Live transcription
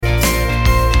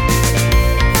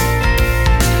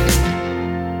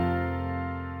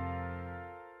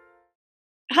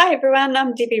Hi everyone,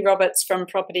 I'm Debbie Roberts from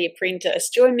Property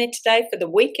Apprentice. Join me today for the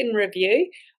Week in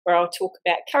Review, where I'll talk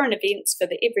about current events for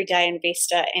the everyday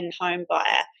investor and home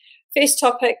buyer. First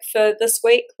topic for this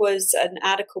week was an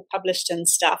article published in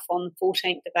Stuff on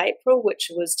 14th of April,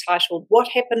 which was titled, "What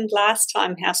Happened Last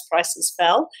Time House Prices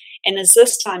Fell, and Is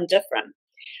This Time Different?"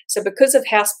 So because of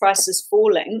house prices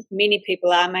falling, many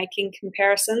people are making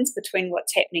comparisons between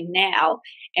what's happening now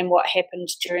and what happened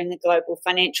during the global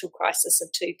financial crisis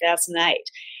of 2008.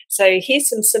 So here's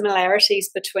some similarities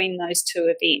between those two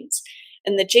events.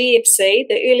 In the GFC,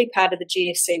 the early part of the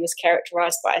GFC was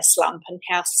characterised by a slump in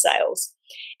house sales.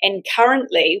 And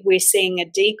currently we're seeing a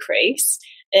decrease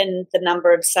in the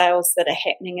number of sales that are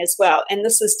happening as well. And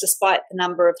this is despite the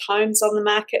number of homes on the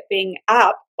market being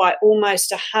up by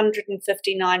almost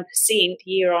 159%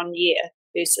 year on year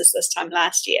versus this time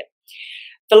last year.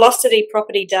 Velocity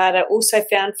property data also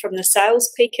found from the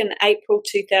sales peak in April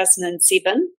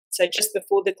 2007, so just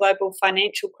before the global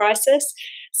financial crisis,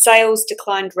 sales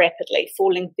declined rapidly,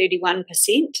 falling 31%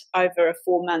 over a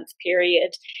 4-month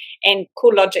period. And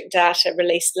CoreLogic data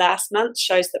released last month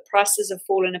shows that prices have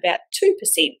fallen about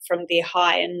 2% from their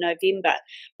high in November,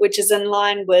 which is in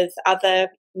line with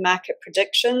other market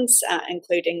predictions,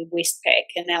 including Westpac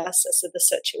analysis of the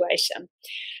situation.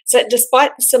 So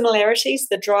despite the similarities,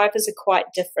 the drivers are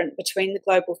quite different between the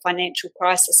global financial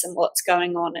crisis and what's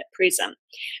going on at present.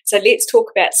 So let's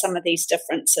talk about some of these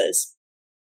differences.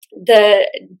 The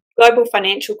global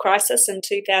financial crisis in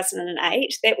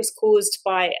 2008, that was caused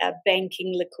by a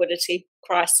banking liquidity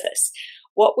crisis.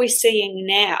 What we're seeing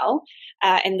now,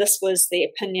 and this was the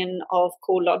opinion of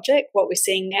CoreLogic, what we're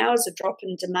seeing now is a drop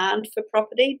in demand for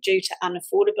property due to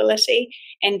unaffordability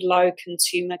and low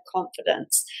consumer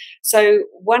confidence. So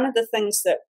one of the things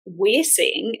that we're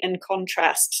seeing, in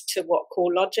contrast to what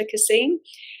CoreLogic is seeing,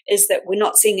 is that we're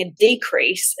not seeing a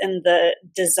decrease in the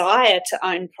desire to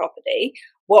own property.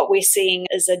 What we're seeing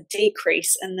is a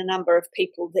decrease in the number of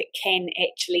people that can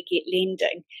actually get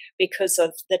lending because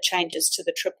of the changes to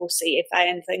the CCCFA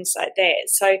and things like that.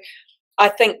 So I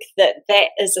think that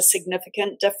is a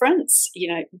significant difference. You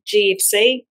know,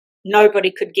 GFC,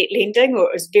 nobody could get lending, or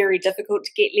it was very difficult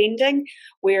to get lending,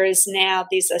 whereas now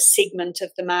there's a segment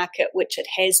of the market which it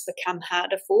has become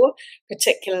harder for,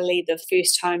 particularly the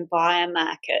first home buyer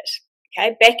market.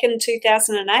 Okay, back in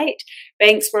 2008,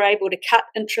 banks were able to cut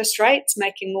interest rates,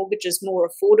 making mortgages more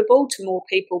affordable to more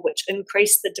people, which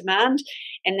increased the demand,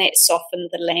 and that softened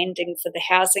the landing for the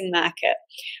housing market.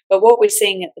 But what we're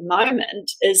seeing at the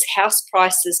moment is house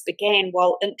prices began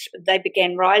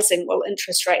rising while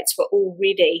interest rates were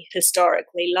already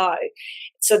historically low.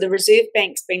 So the Reserve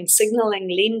Bank's been signalling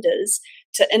lenders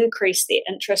to increase their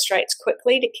interest rates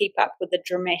quickly to keep up with the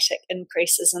dramatic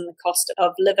increases in the cost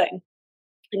of living.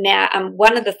 Now,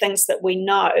 one of the things that we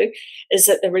know is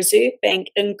that the Reserve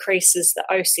Bank increases the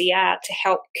OCR to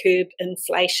help curb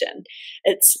inflation.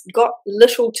 It's got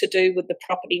little to do with the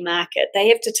property market. They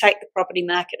have to take the property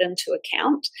market into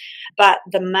account, but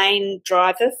the main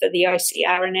driver for the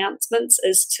OCR announcements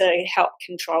is to help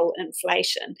control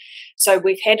inflation. So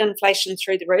we've had inflation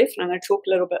through the roof, and I'm going to talk a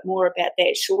little bit more about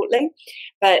that shortly,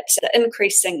 but the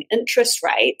increasing interest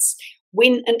rates,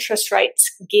 when interest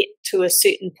rates get to a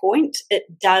certain point,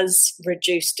 it does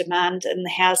reduce demand in the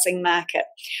housing market.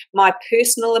 My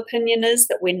personal opinion is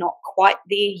that we're not quite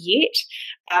there yet,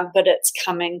 but it's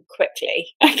coming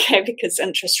quickly, okay, because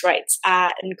interest rates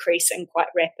are increasing quite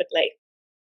rapidly.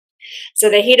 So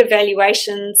the head of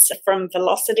valuations from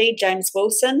Velocity, James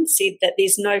Wilson, said that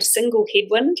there's no single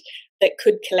headwind that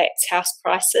could collapse house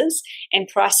prices, and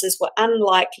prices were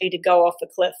unlikely to go off a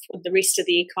cliff with the rest of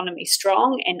the economy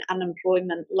strong and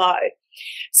unemployment low.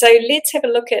 So let's have a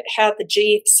look at how the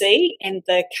GFC and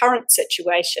the current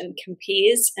situation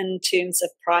compares in terms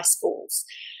of price falls.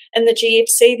 In the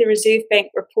GFC, the Reserve Bank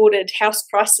reported house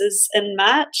prices in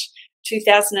March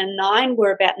 2009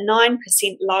 were about 9%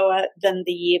 lower than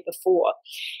the year before.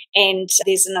 And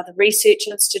there's another research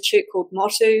institute called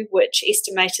Motu, which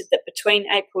estimated that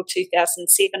between April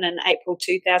 2007 and April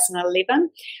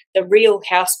 2011, the real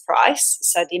house price,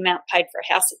 so the amount paid for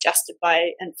a house adjusted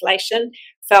by inflation,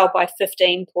 fell by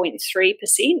 15.3%.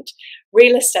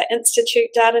 Real Estate Institute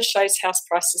data shows house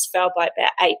prices fell by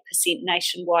about 8%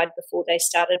 nationwide before they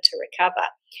started to recover.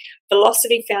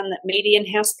 Velocity found that median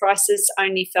house prices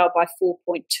only fell by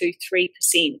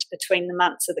 4.23% between the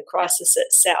months of the crisis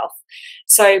itself.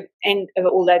 So, and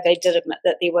although they did admit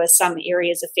that there were some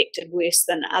areas affected worse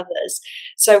than others.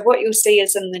 So what you'll see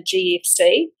is in the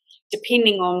GFC,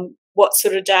 depending on what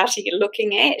sort of data you're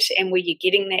looking at and where you're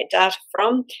getting that data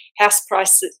from, house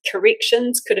price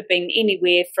corrections could have been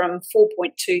anywhere from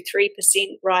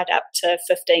 4.23% right up to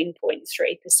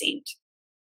 15.3%.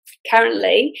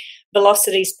 Currently,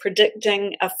 Velocity's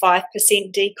predicting a 5%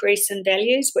 decrease in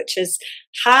values, which is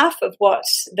half of what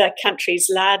the country's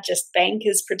largest bank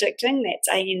is predicting, that's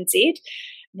ANZ.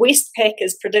 Westpac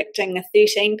is predicting a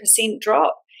 13%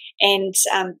 drop. And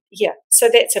so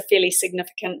that's a fairly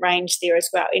significant range there as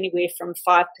well, anywhere from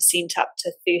 5% up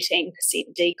to 13%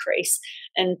 decrease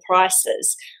in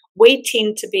prices. We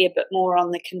tend to be a bit more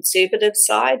on the conservative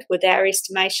side with our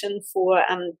estimation for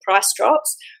price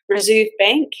drops. Reserve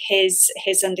Bank has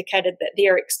indicated that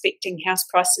they're expecting house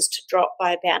prices to drop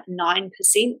by about 9%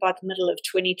 by the middle of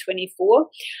 2024.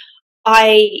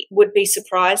 I would be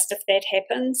surprised if that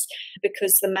happens,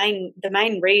 because the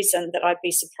main reason that I'd be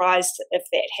surprised if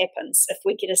that happens, if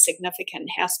we get a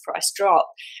significant house price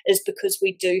drop, is because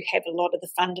we do have a lot of the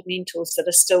fundamentals that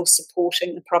are still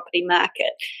supporting the property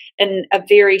market in a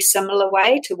very similar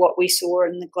way to what we saw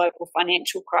in the global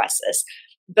financial crisis.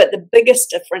 But the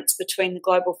biggest difference between the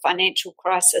global financial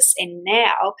crisis and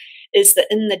now is that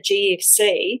in the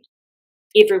GFC,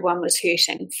 everyone was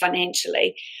hurting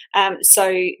financially.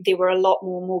 So there were a lot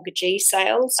more mortgagee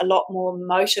sales, a lot more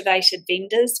motivated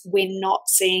vendors. We're not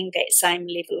seeing that same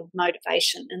level of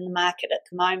motivation in the market at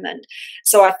the moment.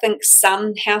 So I think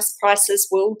some house prices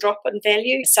will drop in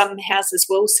value. Some houses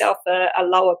will sell for a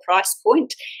lower price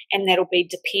point, and that'll be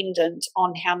dependent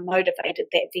on how motivated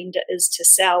that vendor is to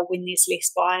sell when there's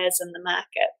less buyers in the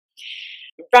market.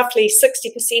 Roughly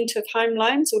 60% of home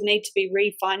loans will need to be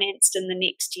refinanced in the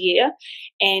next year,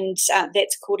 and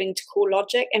that's according to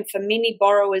CoreLogic. And for many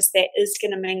borrowers, that is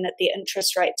going to mean that their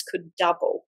interest rates could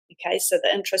double. Okay, so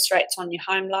the interest rates on your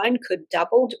home loan could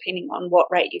double depending on what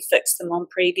rate you fixed them on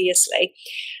previously.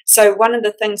 So one of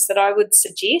the things that I would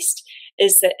suggest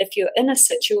is that if you're in a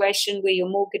situation where your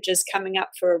mortgage is coming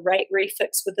up for a rate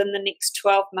refix within the next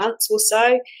 12 months or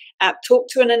so, talk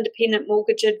to an independent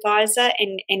mortgage advisor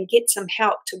and get some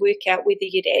help to work out whether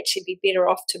you'd actually be better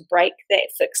off to break that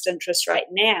fixed interest rate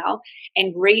now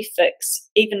and refix,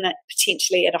 even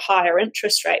potentially at a higher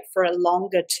interest rate for a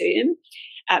longer term,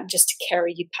 just to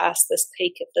carry you past this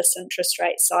peak of this interest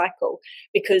rate cycle,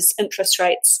 because interest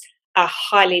rates are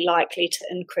highly likely to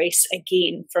increase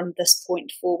again from this point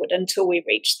forward until we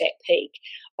reach that peak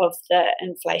of the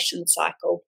inflation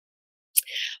cycle.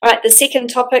 All right, the second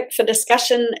topic for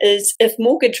discussion is, if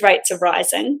mortgage rates are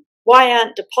rising, why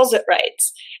aren't deposit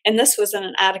rates? And this was in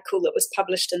an article that was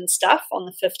published in Stuff on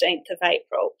the 15th of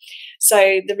April.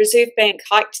 So the Reserve Bank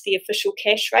hiked the official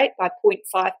cash rate by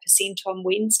 0.5% on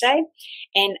Wednesday,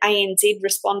 and ANZ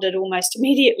responded almost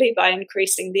immediately by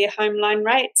increasing their home loan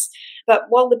rates. But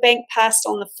while the bank passed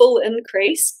on the full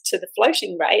increase to the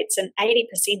floating rates and 80%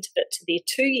 of it to their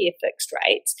 2-year fixed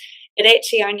rates, it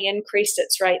actually only increased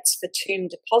its rates for term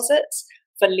deposits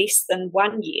for less than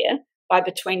 1 year by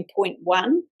between 0.1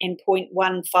 and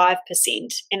 0.15%,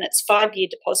 and its 5-year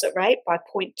deposit rate by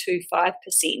 0.25%.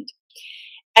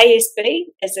 ASB,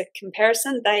 as a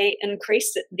comparison, they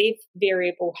increased their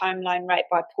variable home loan rate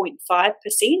by 0.5%,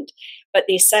 but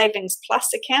their Savings Plus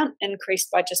account increased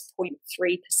by just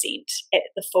 0.3% at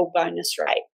the full bonus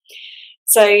rate.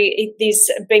 So there's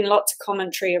been lots of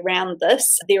commentary around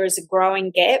this. There is a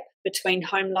growing gap between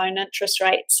home loan interest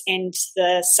rates and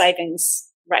the savings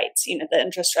rates, the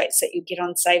interest rates that you get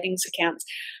on savings accounts.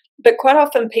 But quite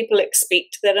often people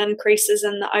expect that increases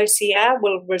in the OCR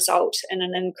will result in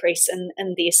an increase in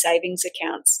their savings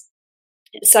accounts.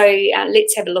 So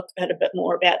let's have a look at a bit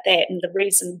more about that and the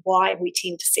reason why we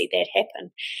tend to see that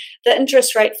happen. The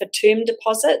interest rate for term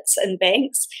deposits in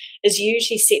banks is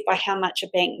usually set by how much a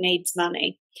bank needs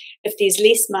money. If there's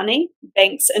less money,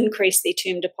 banks increase their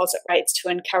term deposit rates to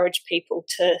encourage people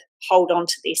to hold on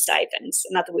to their savings.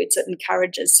 In other words, it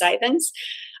encourages savings.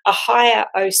 A higher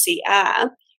OCR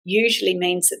usually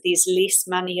means that there's less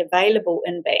money available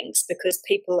in banks because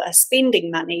people are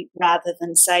spending money rather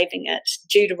than saving it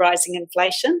due to rising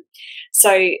inflation.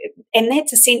 So, and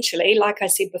that's essentially, like I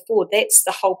said before, that's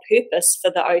the whole purpose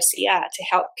for the OCR, to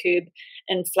help curb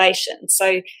inflation.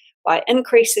 So by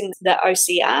increasing the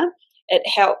OCR, it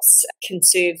helps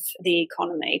conserve the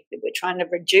economy. We're trying to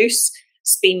reduce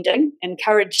spending,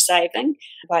 encourage saving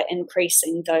by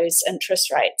increasing those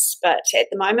interest rates. But at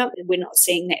the moment, we're not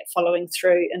seeing that following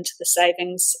through into the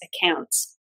savings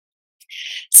accounts.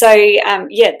 So,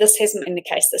 this hasn't been the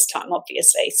case this time,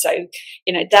 obviously. So,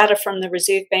 data from the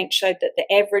Reserve Bank showed that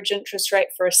the average interest rate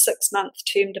for a 6-month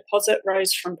term deposit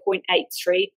rose from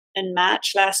 0.83 in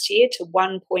March last year to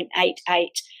 1.88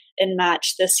 in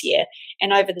March this year.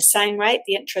 And over the same rate,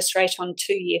 the interest rate on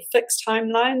 2-year fixed home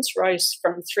loans rose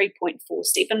from 3.47%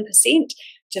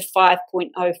 to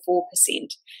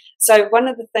 5.04%. So one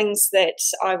of the things that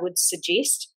I would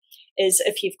suggest is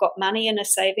if you've got money in a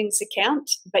savings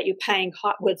account, but you're paying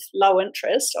with low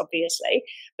interest, obviously,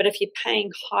 but if you're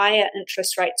paying higher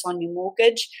interest rates on your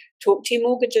mortgage, talk to your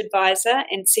mortgage advisor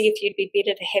and see if you'd be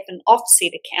better to have an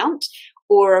offset account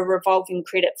or a revolving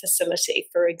credit facility,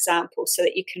 for example, so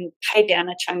that you can pay down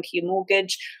a chunk of your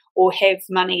mortgage or have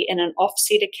money in an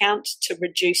offset account to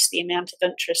reduce the amount of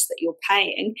interest that you're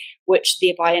paying, which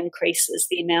thereby increases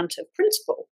the amount of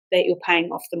principal that you're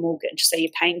paying off the mortgage. So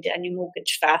you're paying down your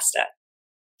mortgage faster.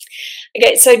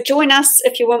 Okay, so join us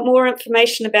if you want more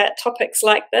information about topics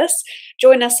like this.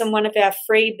 Join us in one of our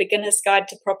free Beginner's Guide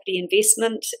to Property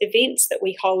Investment events that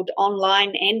we hold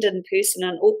online and in person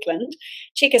in Auckland.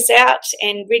 Check us out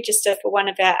and register for one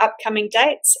of our upcoming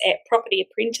dates at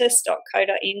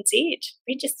propertyapprentice.co.nz.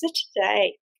 Register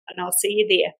today and I'll see you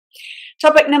there.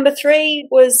 Topic number 3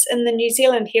 was in the New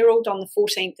Zealand Herald on the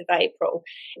 14th of April.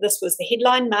 This was the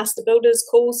headline: Master Builders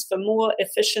calls for more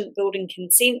efficient building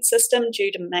consent system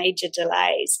due to major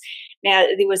delays. Now,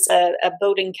 there was a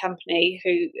building company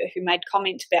who made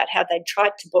comment about how they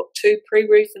tried to book 2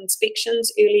 pre-roof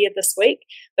inspections earlier this week,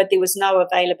 but there was no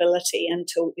availability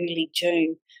until early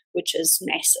June, which is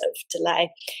massive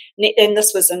delay. And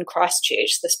this was in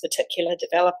Christchurch, this particular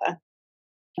developer.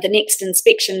 The next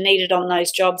inspection needed on those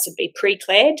jobs would be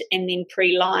pre-clad and then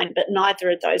pre-line, but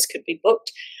neither of those could be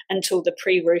booked until the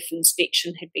pre-roof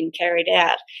inspection had been carried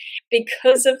out.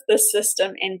 Because of the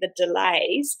system and the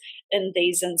delays in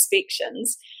these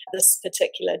inspections, this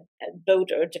particular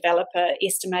builder or developer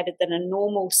estimated that a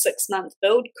normal 6-month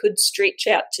build could stretch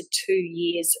out to 2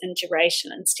 years in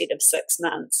duration instead of 6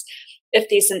 months, if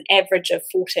there's an average of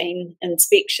 14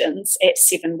 inspections at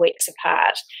 7 weeks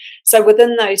apart. So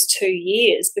within those 2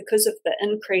 years, because of the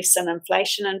increase in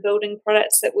inflation in building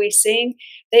products that we're seeing,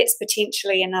 that's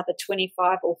potentially another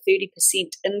 25 or 30%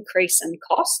 increase in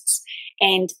costs,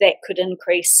 and that could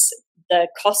increase the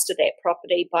cost of that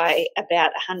property by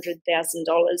about $100,000,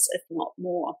 if not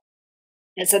more.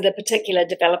 And so the particular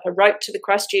developer wrote to the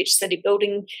Christchurch City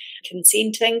Building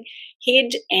Consenting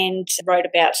head and wrote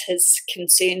about his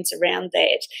concerns around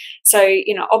that. So,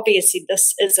 obviously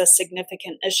this is a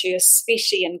significant issue,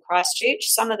 especially in Christchurch.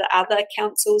 Some of the other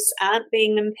councils aren't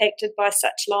being impacted by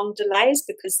such long delays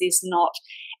because there's not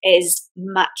as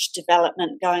much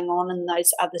development going on in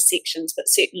those other sections, but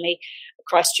certainly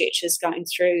Christchurch is going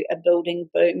through a building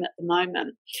boom at the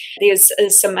moment. There's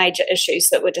some major issues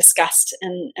that were discussed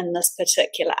in this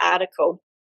particular article.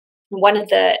 One of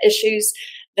the issues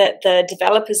that the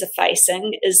developers are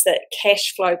facing is that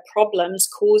cash flow problems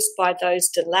caused by those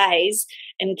delays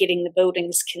in getting the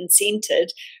buildings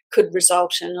consented could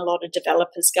result in a lot of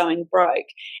developers going broke.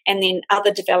 And then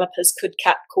other developers could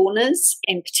cut corners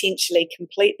and potentially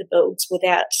complete the builds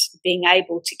without being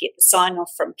able to get the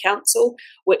sign-off from council,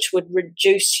 which would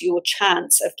reduce your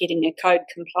chance of getting a code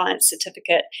compliance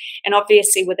certificate. And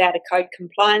obviously without a code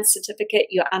compliance certificate,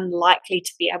 you're unlikely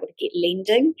to be able to get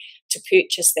lending to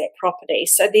purchase that property.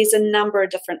 So there's a number of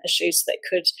different issues that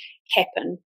could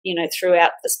happen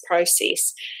throughout this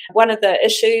process. One of the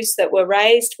issues that were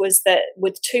raised was that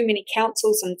with too many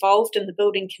councils involved in the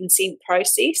building consent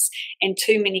process and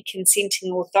too many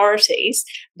consenting authorities,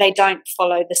 they don't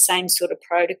follow the same sort of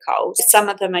protocols. Some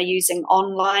of them are using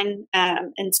online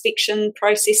inspection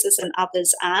processes and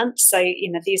others aren't. So,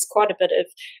 there's quite a bit of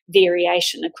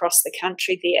variation across the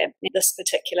country there. This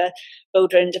particular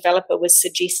builder and developer was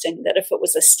suggesting that if it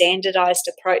was a standardised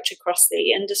approach across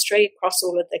the industry, across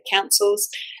all of the councils,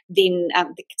 then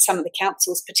some of the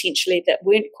councils potentially that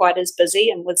weren't quite as busy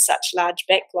and with such large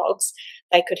backlogs,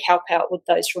 they could help out with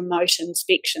those remote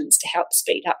inspections to help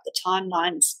speed up the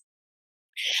timelines.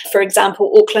 For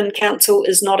example, Auckland Council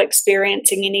is not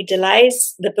experiencing any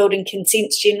delays. The Building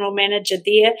Consents General Manager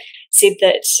there said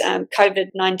that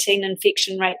COVID-19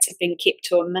 infection rates have been kept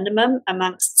to a minimum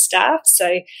amongst staff,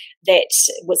 so that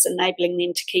was enabling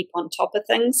them to keep on top of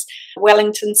things.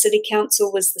 Wellington City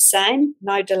Council was the same,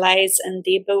 no delays in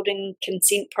their building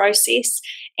consent process,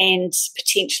 and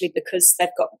potentially because they've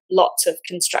got lots of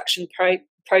construction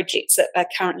projects that are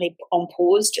currently on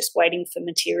pause, just waiting for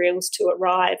materials to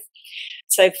arrive.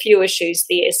 So few issues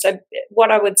there. So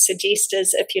what I would suggest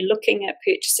is if you're looking at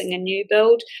purchasing a new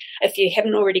build, if you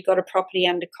haven't already got a property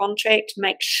under contract,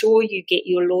 make sure you get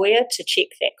your lawyer to check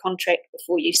that contract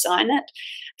before you sign it.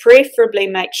 Preferably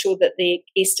make sure that the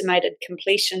estimated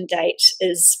completion date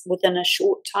is within a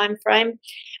short time frame,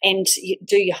 and you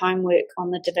do your homework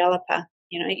on the developer.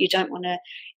 You don't want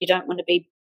to be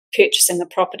purchasing a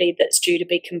property that's due to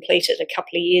be completed a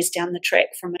couple of years down the track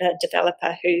from a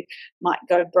developer who might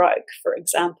go broke, for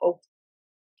example.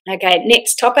 Okay,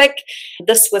 next topic.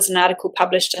 This was an article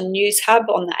published on News Hub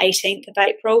on the 18th of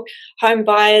April. Home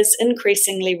buyers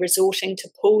increasingly resorting to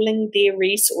pooling their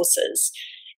resources.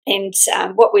 And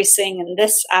what we're seeing in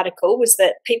this article was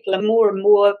that people are more and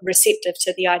more receptive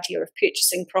to the idea of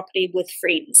purchasing property with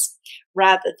friends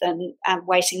rather than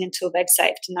waiting until they've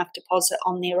saved enough deposit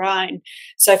on their own.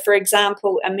 So, for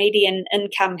example, a median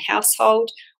income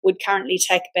household would currently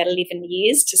take about 11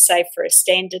 years to save for a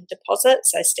standard deposit,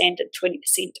 so standard 20%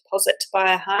 deposit to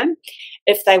buy a home,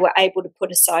 if they were able to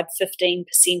put aside 15%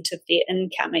 of their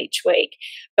income each week.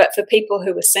 But for people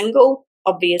who are single,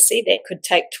 obviously that could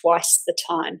take twice the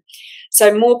time.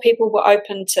 So more people were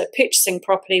open to purchasing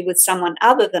property with someone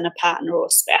other than a partner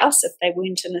or spouse if they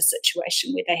weren't in a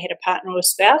situation where they had a partner or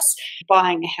spouse,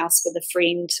 buying a house with a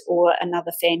friend or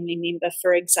another family member,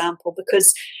 for example,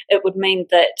 because it would mean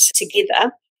that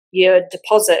together your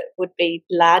deposit would be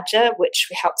larger, which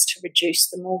helps to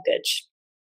reduce the mortgage.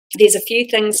 There's a few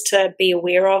things to be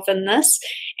aware of in this,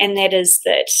 and that is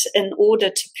that in order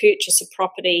to purchase a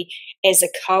property as a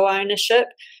co-ownership,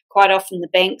 quite often the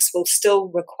banks will still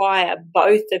require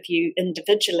both of you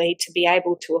individually to be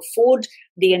able to afford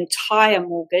the entire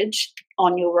mortgage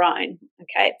on your own.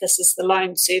 Okay, this is the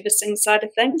loan servicing side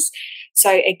of things.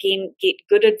 So again, get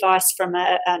good advice from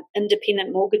an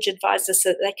independent mortgage advisor so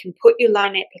that they can put your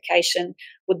loan application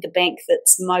with the bank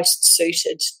that's most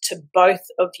suited to both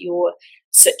of your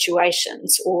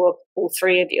situations, or all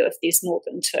three of you if there's more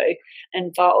than two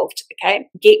involved. Okay,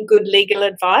 get good legal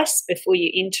advice before you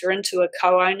enter into a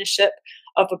co-ownership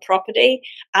of a property.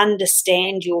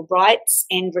 Understand your rights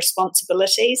and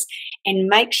responsibilities, and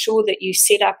make sure that you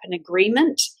set up an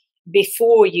agreement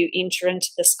before you enter into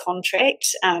this contract,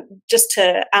 just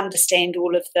to understand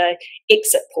all of the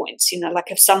exit points. Like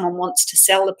if someone wants to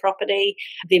sell the property,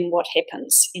 then what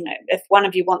happens? If one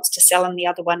of you wants to sell and the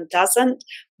other one doesn't,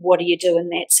 what do you do in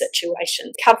that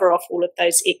situation? Cover off all of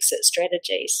those exit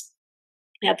strategies.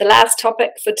 Now, the last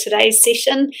topic for today's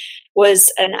session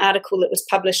was an article that was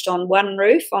published on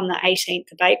OneRoof on the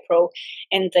 18th of April,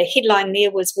 and the headline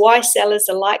there was "Why Sellers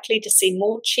Are Likely to See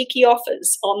More Cheeky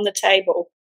Offers on the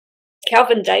Table."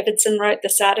 Kelvin Davidson wrote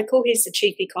this article. He's the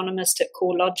chief economist at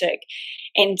CoreLogic,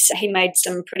 and he made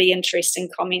some pretty interesting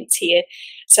comments here.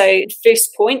 So the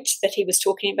first point that he was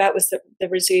talking about was that the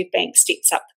Reserve Bank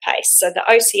steps up the pace. So the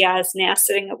OCR is now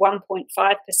sitting at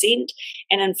 1.5%,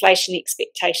 and inflation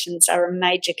expectations are a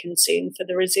major concern for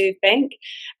the Reserve Bank.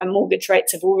 And mortgage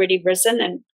rates have already risen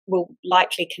and will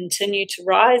likely continue to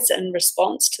rise in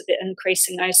response to the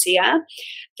increasing OCR.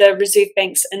 The Reserve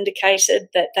Bank's indicated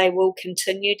that they will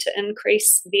continue to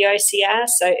increase the OCR,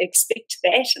 so expect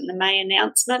that in the May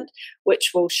announcement,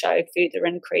 which will show further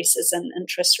increases in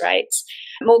interest rates.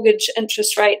 Mortgage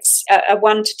interest rates, a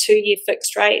 1 to 2 year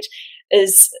fixed rate,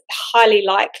 is highly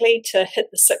likely to hit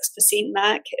the 6%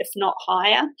 mark, if not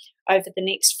higher, over the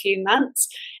next few months.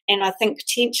 And I think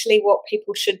potentially what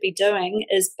people should be doing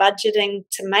is budgeting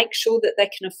to make sure that they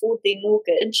can afford their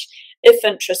mortgage if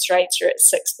interest rates are at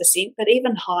 6%, but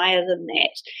even higher than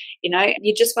that.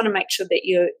 You just want to make sure that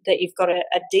you've got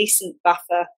a decent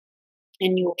buffer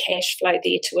in your cash flow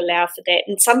there to allow for that.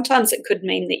 And sometimes it could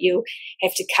mean that you'll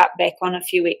have to cut back on a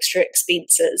few extra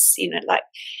expenses, like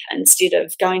instead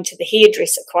of going to the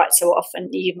hairdresser quite so often,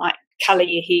 you might colour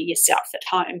your hair yourself at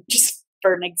home, just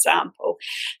for an example.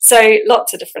 So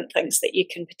lots of different things that you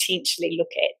can potentially look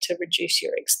at to reduce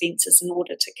your expenses in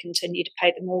order to continue to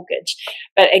pay the mortgage.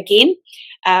 But again,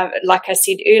 like I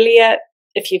said earlier,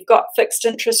 if you've got fixed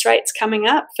interest rates coming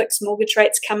up, fixed mortgage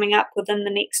rates coming up within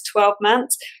the next 12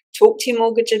 months, talk to your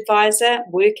mortgage advisor,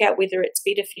 work out whether it's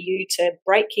better for you to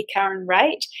break your current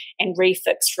rate and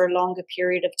refix for a longer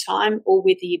period of time, or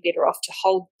whether you're better off to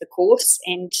hold the course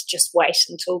and just wait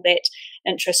until that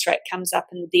interest rate comes up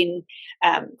and then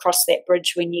cross that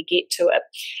bridge when you get to it.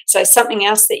 So something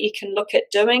else that you can look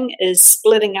at doing is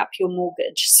splitting up your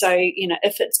mortgage. So,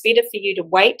 if it's better for you to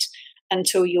wait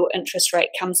until your interest rate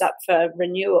comes up for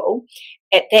renewal,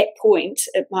 at that point,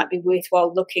 it might be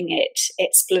worthwhile looking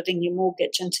at splitting your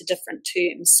mortgage into different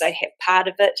terms. So have part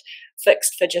of it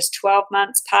fixed for just 12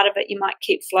 months, part of it you might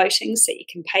keep floating so you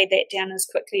can pay that down as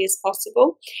quickly as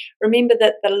possible. Remember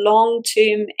that the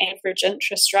long-term average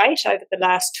interest rate over the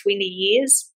last 20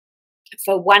 years,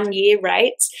 for 1 year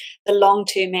rates, the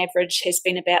long-term average has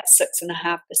been about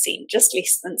 6.5%, just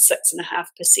less than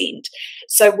 6.5%.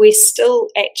 So we're still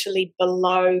actually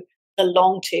below the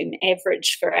long-term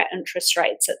average for our interest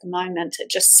rates at the moment. It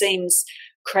just seems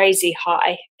crazy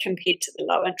high compared to the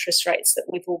low interest rates that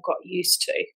we've all got used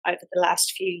to over the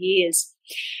last few years.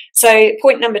 So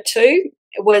point number 2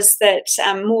 was that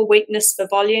more weakness for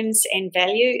volumes and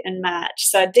value in March.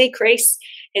 So a decrease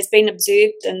has been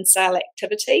observed in sale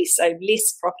activity, so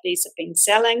less properties have been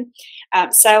selling.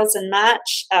 Sales in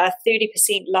March are 30%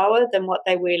 lower than what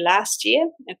they were last year,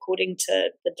 according to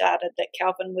the data that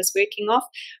Calvin was working off.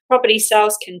 Property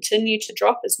sales continue to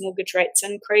drop as mortgage rates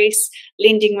increase,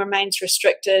 lending remains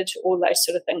restricted, all those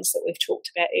sort of things that we've talked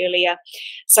about earlier.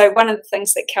 So one of the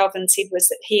things that Calvin said was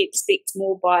that he expects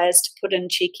more buyers to put in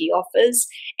cheeky offers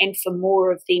and for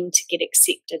more of them to get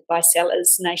accepted by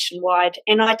sellers nationwide.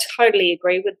 And I totally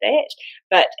agree with that.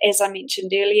 But as I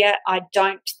mentioned earlier, I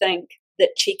don't think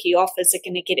that cheeky offers are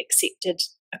going to get accepted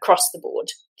across the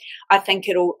board. I think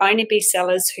it'll only be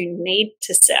sellers who need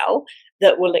to sell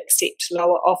that will accept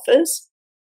lower offers,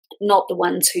 not the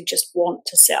ones who just want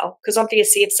to sell. Because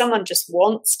obviously if someone just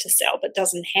wants to sell but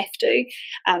doesn't have to,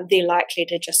 they're likely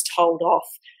to just hold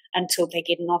off until they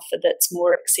get an offer that's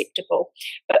more acceptable.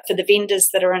 But for the vendors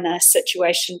that are in a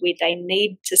situation where they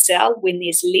need to sell, when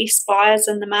there's less buyers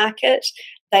in the market,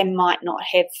 they might not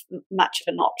have much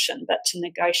of an option but to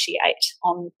negotiate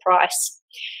on price.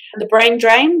 The brain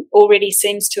drain already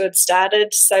seems to have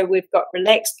started, so we've got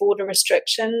relaxed border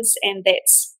restrictions, and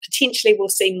that's potentially we'll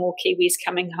see more Kiwis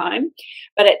coming home.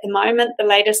 But at the moment, the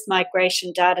latest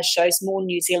migration data shows more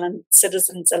New Zealand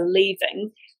citizens are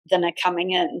leaving than are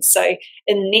coming in. So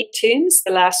in net terms,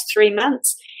 the last 3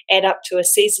 months add up to a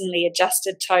seasonally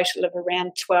adjusted total of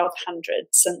around 1,200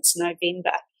 since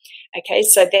November. Okay,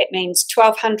 so that means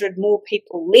 1,200 more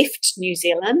people left New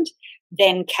Zealand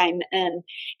than came in.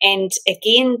 And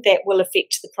again, that will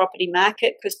affect the property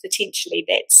market because potentially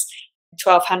that's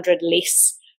 1,200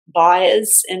 less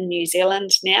buyers in New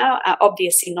Zealand now.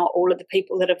 Obviously, not all of the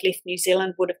people that have left New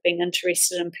Zealand would have been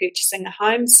interested in purchasing a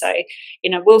home. So,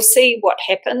 we'll see what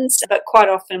happens. But quite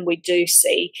often we do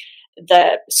see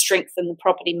the strength in the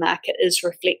property market is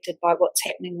reflected by what's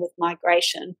happening with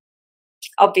migration.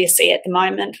 Obviously, at the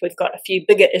moment, we've got a few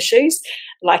bigger issues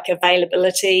like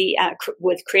availability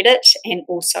with credit and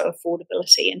also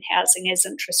affordability in housing as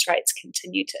interest rates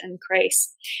continue to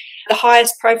increase. The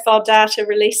highest profile data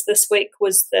released this week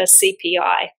was the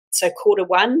CPI, so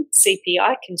Q1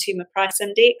 CPI, Consumer Price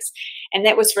Index, and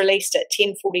that was released at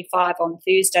 10:45 on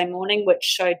Thursday morning, which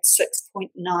showed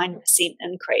 6.9%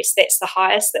 increase. That's the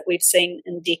highest that we've seen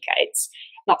in decades.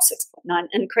 Not 6.9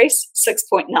 increase,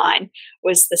 6.9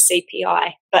 was the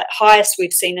CPI, but highest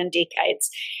we've seen in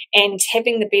decades. And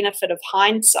having the benefit of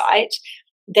hindsight,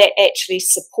 that actually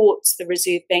supports the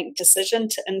Reserve Bank decision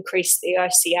to increase the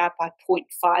OCR by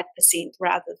 0.5%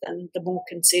 rather than the more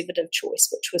conservative choice,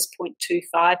 which was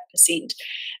 0.25%.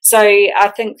 So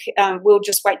I think we'll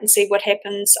just wait and see what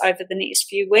happens over the next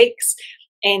few weeks.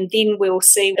 And then we'll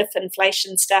see if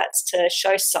inflation starts to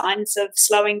show signs of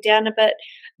slowing down a bit.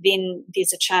 Then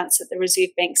there's a chance that the Reserve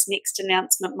Bank's next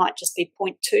announcement might just be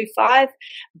 0.25,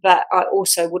 but I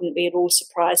also wouldn't be at all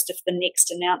surprised if the next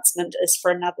announcement is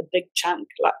for another big chunk,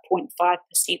 like 0.5%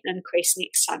 increase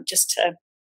next time, just to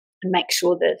make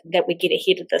sure that we get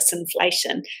ahead of this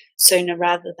inflation sooner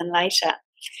rather than later.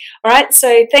 All right,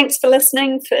 so thanks for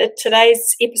listening for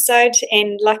today's episode.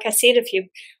 And like I said, if you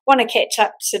want to catch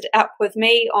up with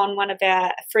me on one of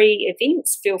our free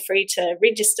events, feel free to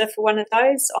register for one of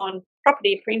those on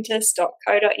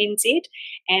propertyapprentice.co.nz,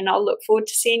 and I'll look forward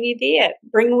to seeing you there.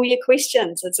 Bring all your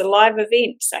questions. It's a live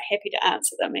event, so happy to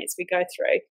answer them as we go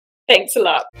through. Thanks a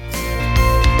lot.